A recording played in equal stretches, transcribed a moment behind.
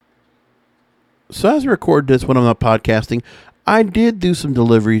So as I record this when I'm not podcasting, I did do some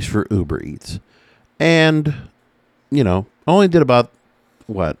deliveries for Uber Eats. And, I only did about,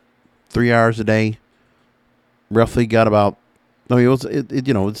 3 hours a day. Roughly got about, it was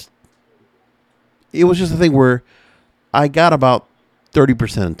just a thing where I got about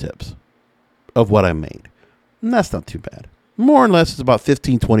 30% in tips of what I made. And that's not too bad. More or less, it's about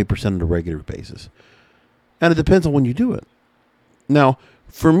 15-20% on a regular basis. And it depends on when you do it. Now,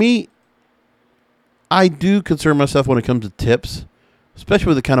 for me, I do concern myself when it comes to tips, especially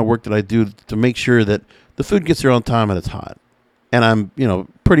with the kind of work that I do to make sure that the food gets there on time and it's hot. And I'm,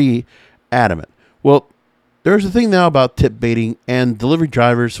 pretty adamant. Well, there's a thing now about tip baiting and delivery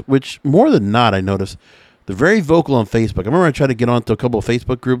drivers, which more than not, I notice, they're very vocal on Facebook. I remember I tried to get onto a couple of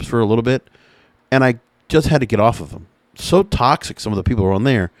Facebook groups for a little bit, and I just had to get off of them. So toxic, some of the people who are on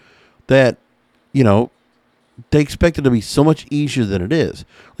there, that, they expect it to be so much easier than it is.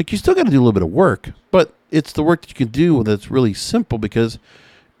 Like, you still got to do a little bit of work, but it's the work that you can do that's really simple because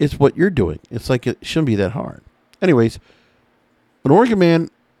it's what you're doing. It's like it shouldn't be that hard. Anyways, an Oregon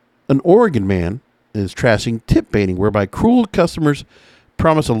man is trashing tip baiting, whereby cruel customers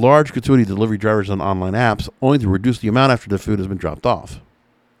promise a large gratuity to delivery drivers on online apps, only to reduce the amount after the food has been dropped off.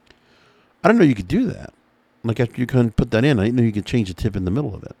 I didn't know you could do that. Like, after you can put that in, I didn't know you could change the tip in the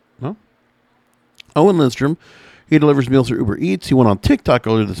middle of it. No? Owen Lindstrom, he delivers meals through Uber Eats. He went on TikTok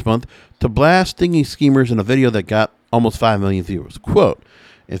earlier this month to blast stinging schemers in a video that got almost 5 million views. Quote,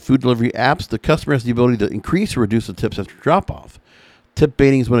 in food delivery apps, the customer has the ability to increase or reduce the tips after drop-off. Tip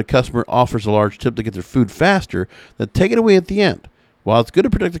baiting is when a customer offers a large tip to get their food faster, then take it away at the end. While it's good to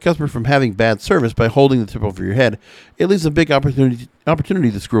protect the customer from having bad service by holding the tip over your head, it leaves a big opportunity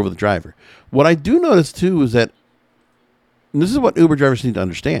to screw over the driver. What I do notice, too, is that, and this is what Uber drivers need to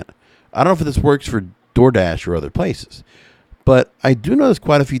understand. I don't know if this works for DoorDash or other places, but I do notice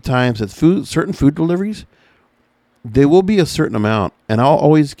quite a few times that certain food deliveries, there will be a certain amount, and I'll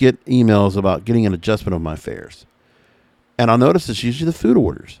always get emails about getting an adjustment of my fares. And I'll notice it's usually the food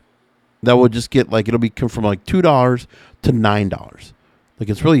orders that will just get it'll be come from $2 to $9. Like,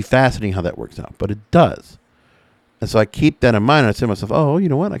 it's really fascinating how that works out, but it does. And so I keep that in mind. And I say to myself, oh, you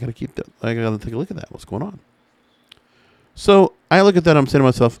know what? I got to keep that. I got to take a look at that. What's going on? So I look at that. I'm saying to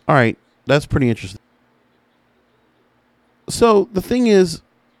myself, all right, that's pretty interesting. So the thing is,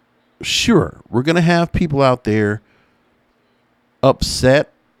 sure, we're going to have people out there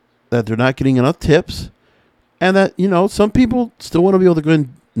upset that they're not getting enough tips. And that, some people still want to be able to go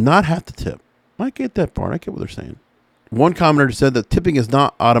and not have to tip. I get that part. I get what they're saying. One commenter said that tipping is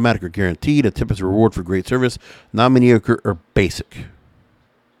not automatic or guaranteed. A tip is a reward for great service, not mediocre or basic.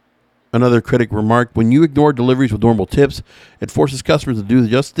 Another critic remarked, when you ignore deliveries with normal tips, it forces customers to do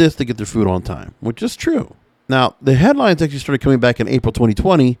just this to get their food on time, which is true. Now, the headlines actually started coming back in April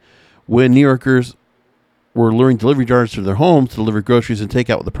 2020 when New Yorkers were luring delivery drivers to their homes to deliver groceries and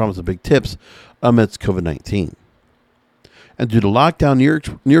takeout with the promise of big tips amidst COVID-19. And due to lockdown,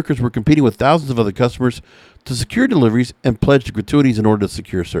 New Yorkers were competing with thousands of other customers to secure deliveries and pledged gratuities in order to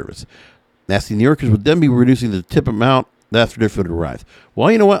secure service. Nasty New Yorkers would then be reducing the tip amount after their food arrived.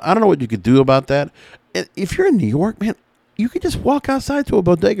 Well, you know what? I don't know what you could do about that. If you're in New York, man, you could just walk outside to a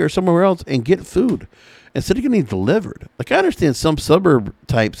bodega or somewhere else and get food instead of getting it delivered. Like, I understand some suburb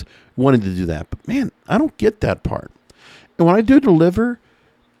types wanting to do that, but man, I don't get that part. And when I do deliver,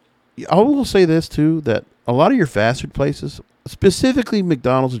 I will say this too, that a lot of your fast food places, specifically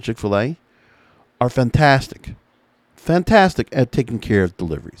McDonald's and Chick-fil-A, are fantastic at taking care of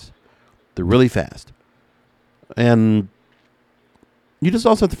deliveries. They're really fast. And you just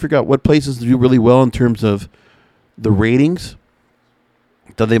also have to figure out what places do really well in terms of the ratings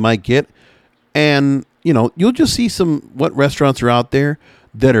that they might get. And, you'll just see what restaurants are out there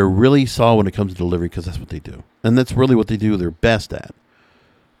that are really solid when it comes to delivery, because that's what they do. And that's really what they do. They're best at.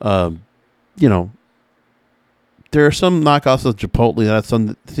 There are some knockoffs of Chipotle that I've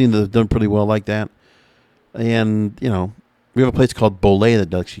seen that have done pretty well like that. And, we have a place called Bolé that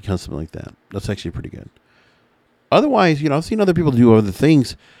does actually something like that. That's actually pretty good. Otherwise, I've seen other people do other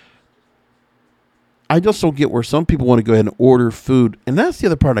things. I just don't get where some people want to go ahead and order food. And that's the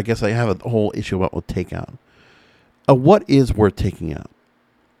other part I guess I have a whole issue about with takeout. What is worth taking out?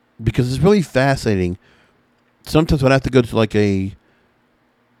 Because it's really fascinating. Sometimes when I have to go to like a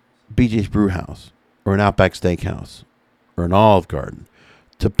BJ's Brew House or an Outback Steakhouse or an Olive Garden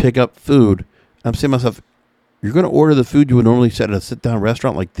to pick up food, I'm saying to myself, you're going to order the food you would normally set at a sit-down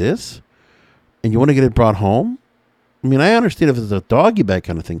restaurant like this? And you want to get it brought home? I mean, I understand if it's a doggy bag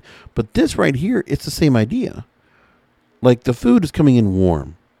kind of thing, but this right here, it's the same idea. Like, the food is coming in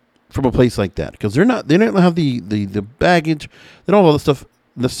warm from a place like that because they don't have the baggage, they don't have all the stuff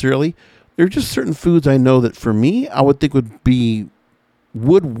necessarily. There are just certain foods I know that for me, I would think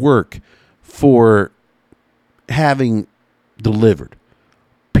would work for having delivered.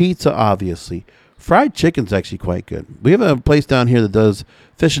 Pizza, obviously. Fried chicken's actually quite good. We have a place down here that does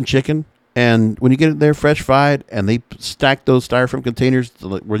fish and chicken, and when you get it there fresh fried, and they stack those styrofoam containers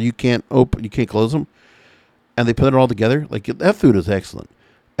where you can't close them, and they put it all together. Like, that food is excellent,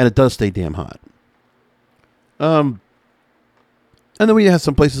 and it does stay damn hot. And then we have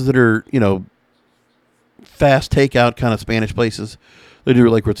some places that are, fast takeout kind of Spanish places. They do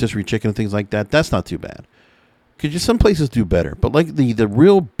like rotisserie chicken and things like that. That's not too bad. Because some places do better. But like the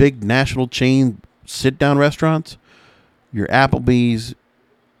real big national chain sit-down restaurants, your Applebee's,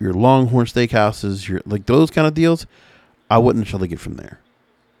 your Longhorn Steakhouses, your like those kind of deals, I wouldn't necessarily get from there.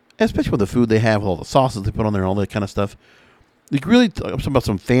 Especially with the food they have, with all the sauces they put on there, all that kind of stuff. You really talk about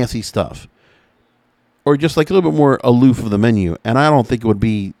some fancy stuff. Or just like a little bit more aloof of the menu. And I don't think it would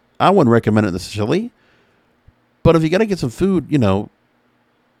be, I wouldn't recommend it necessarily. But if you got to get some food,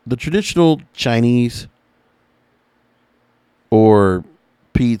 the traditional Chinese or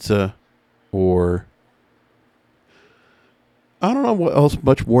pizza or I don't know what else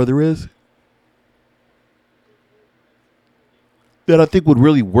much more there is that I think would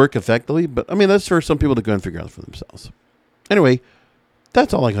really work effectively. But I mean, that's for some people to go and figure out for themselves. Anyway,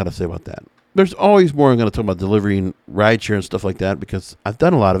 that's all I got to say about that. There's always more I'm going to talk about delivery and rideshare and stuff like that because I've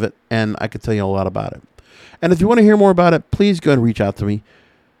done a lot of it and I could tell you a lot about it. And if you want to hear more about it, please go and reach out to me.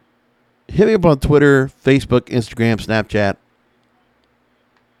 Hit me up on Twitter, Facebook, Instagram, Snapchat,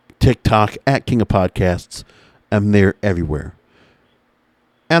 TikTok, at King of Podcasts. I'm there everywhere.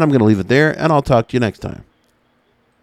 And I'm going to leave it there, and I'll talk to you next time.